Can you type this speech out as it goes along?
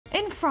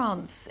In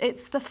France,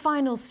 it's the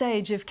final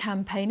stage of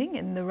campaigning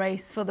in the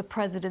race for the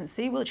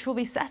presidency, which will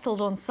be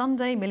settled on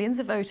Sunday. Millions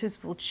of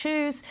voters will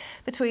choose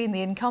between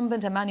the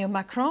incumbent Emmanuel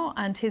Macron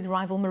and his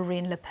rival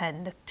Marine Le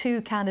Pen. The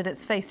two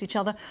candidates faced each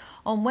other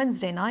on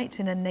Wednesday night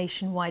in a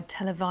nationwide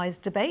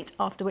televised debate,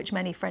 after which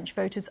many French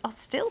voters are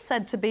still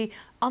said to be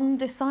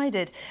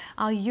undecided.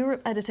 Our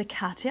Europe editor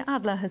Katya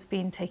Adler has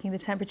been taking the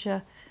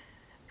temperature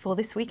for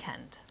this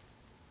weekend.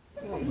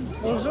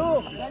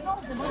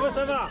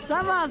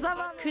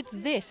 Could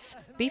this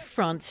be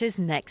France's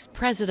next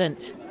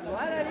president?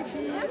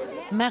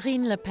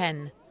 Marine Le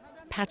Pen,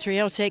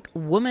 patriotic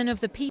woman of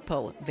the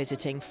people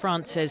visiting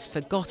France's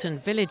forgotten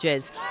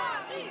villages,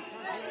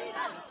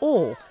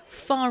 or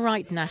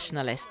far-right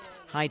nationalist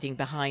hiding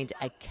behind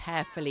a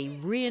carefully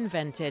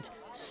reinvented,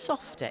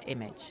 softer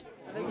image?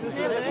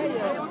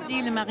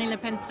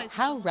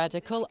 How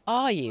radical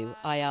are you?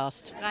 I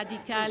asked.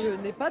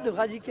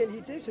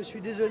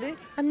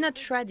 I'm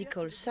not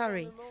radical,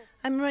 sorry.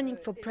 I'm running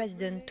for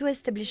president to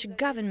establish a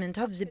government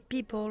of the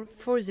people,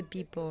 for the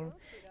people,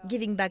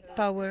 giving back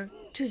power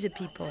to the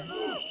people.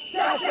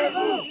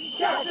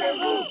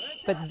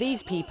 But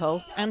these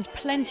people, and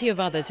plenty of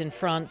others in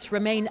France,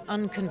 remain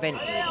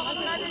unconvinced.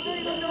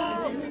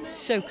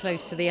 So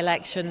close to the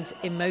elections,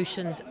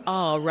 emotions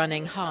are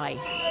running high.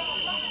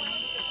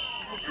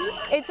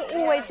 It's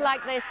always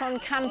like this on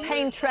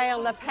campaign trail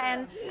Le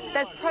Pen.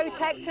 There's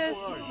protectors,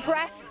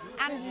 press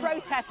and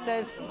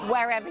protesters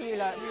wherever you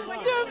look.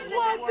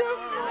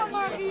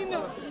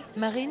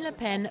 Marine Le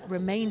Pen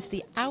remains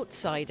the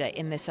outsider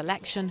in this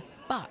election,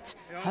 but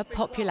her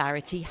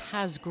popularity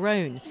has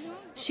grown.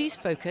 She's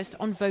focused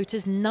on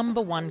voters'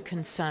 #1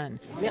 concern,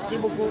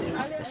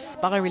 the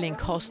spiralling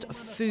cost of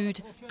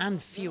food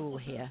and fuel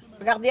here.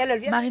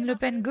 Marine Le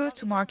Pen goes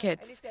to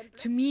markets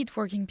to meet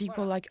working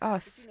people like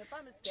us.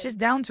 She's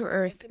down to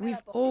earth.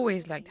 We've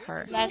always liked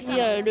her.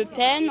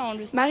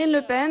 Marine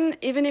Le Pen,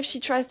 even if she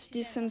tries to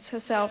distance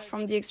herself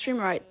from the extreme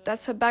right,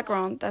 that's her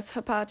background, that's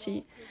her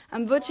party.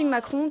 I'm voting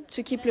Macron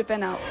to keep Le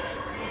Pen out.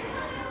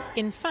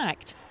 In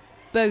fact,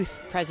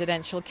 both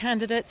presidential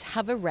candidates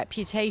have a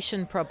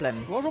reputation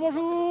problem.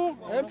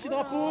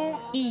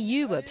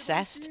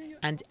 EU-obsessed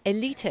and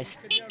elitist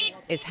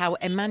is how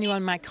Emmanuel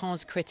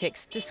Macron's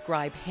critics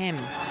describe him.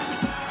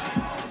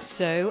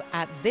 So,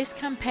 at this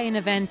campaign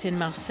event in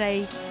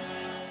Marseille,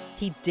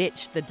 he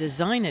ditched the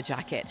designer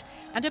jacket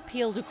and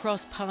appealed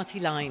across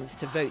party lines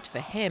to vote for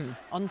him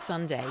on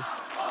Sunday.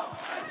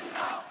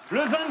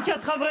 Le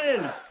 24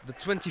 avril. The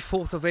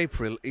 24th of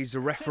April is a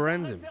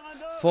referendum.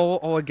 For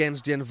or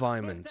against the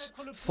environment,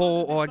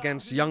 for or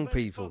against young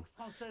people.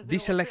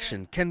 This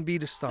election can be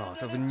the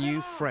start of a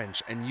new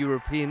French and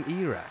European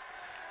era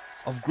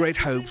of great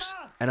hopes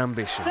and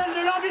ambition.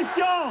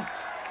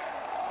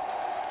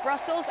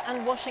 Brussels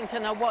and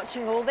Washington are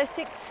watching all this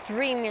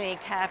extremely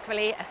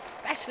carefully,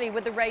 especially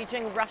with the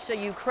raging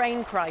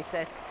Russia-Ukraine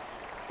crisis.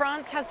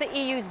 France has the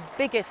EU's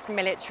biggest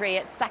military,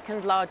 its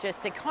second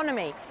largest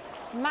economy.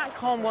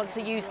 Macron wants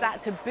to use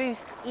that to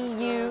boost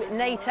EU,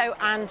 NATO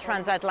and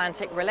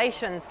transatlantic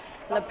relations.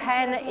 Le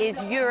Pen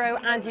is Euro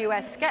and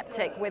US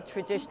skeptic with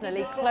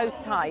traditionally close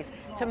ties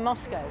to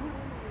Moscow.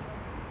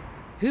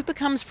 Who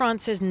becomes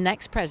France's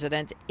next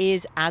president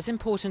is as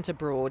important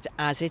abroad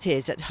as it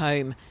is at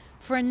home,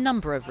 for a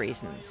number of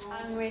reasons.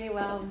 I'm really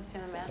well,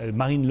 Monsieur le Maire.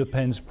 Marine Le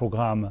Pen's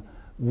programme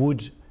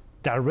would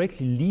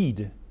directly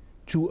lead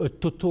to a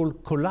total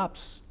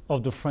collapse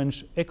of the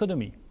French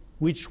economy,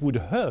 which would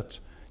hurt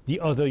the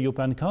other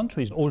European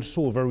countries,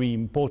 also a very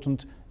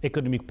important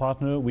economic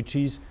partner, which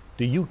is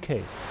the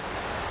UK.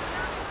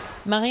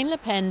 Marine Le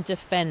Pen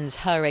defends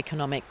her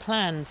economic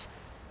plans,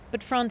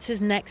 but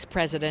France's next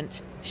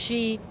president,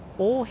 she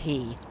or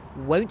he,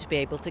 won't be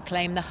able to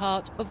claim the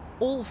heart of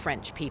all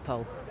French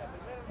people.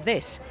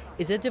 This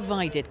is a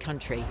divided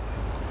country.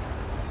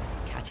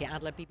 Katya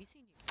Adler, BBC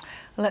News.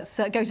 Let's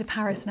go to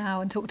Paris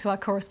now and talk to our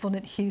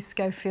correspondent Hugh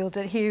Schofield.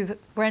 Hugh,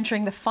 we're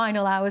entering the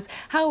final hours.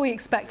 How are we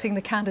expecting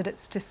the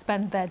candidates to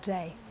spend their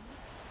day?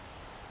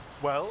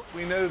 Well,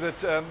 we know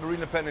that Marine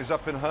Le Pen is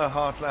up in her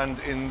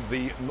heartland in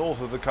the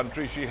north of the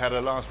country. She had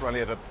her last rally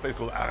at a place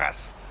called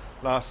Arras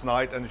last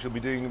night, and she'll be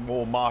doing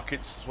more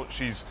markets. It's what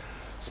she's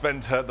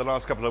spent the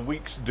last couple of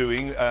weeks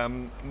doing,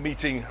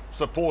 meeting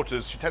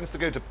supporters. She tends to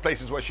go to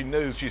places where she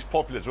knows she's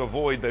popular to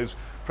avoid those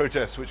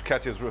protests which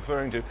Katya is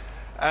referring to.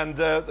 And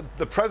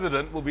the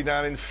president will be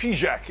down in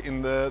Figeac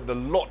in the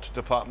Lot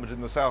department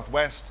in the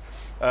southwest,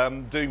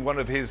 doing one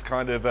of his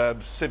kind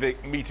of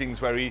civic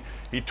meetings where he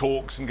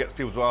talks and gets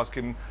people to ask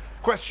him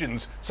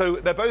questions. So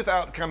they're both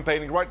out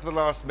campaigning right to the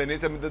last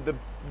minute. I mean, the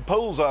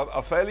polls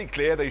are fairly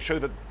clear. They show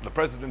that the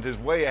president is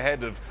way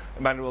ahead of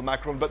Emmanuel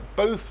Macron, but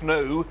both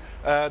know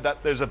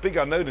that there's a big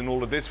unknown in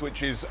all of this,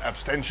 which is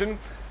abstention.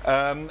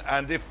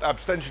 And if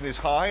abstention is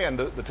high and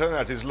the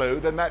turnout is low,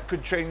 then that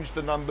could change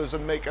the numbers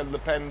and make a Le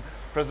Pen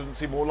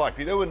presidency more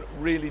likely. No one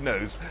really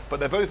knows, but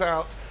they're both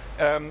out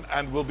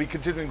and will be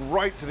continuing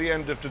right to the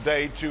end of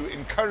today to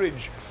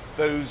encourage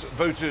those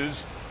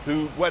voters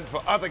who went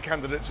for other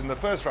candidates in the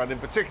first round, in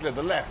particular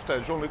the left,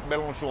 Jean-Luc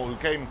Mélenchon, who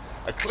came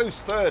a close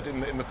third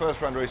in the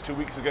first round race 2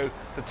 weeks ago,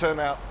 to turn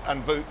out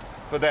and vote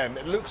for them.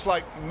 It looks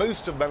like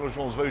most of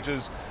Mélenchon's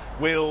voters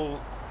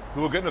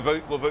who are going to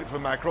vote will vote for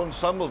Macron.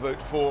 Some will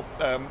vote for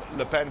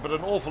Le Pen, but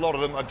an awful lot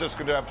of them are just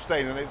going to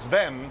abstain, and it's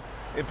them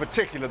in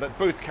particular that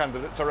both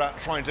candidates are out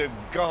trying to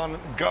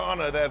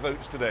garner their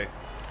votes today.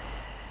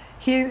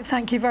 Hugh,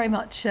 thank you very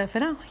much for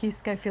now. Hugh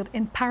Schofield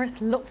in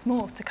Paris. Lots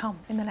more to come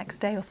in the next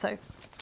day or so.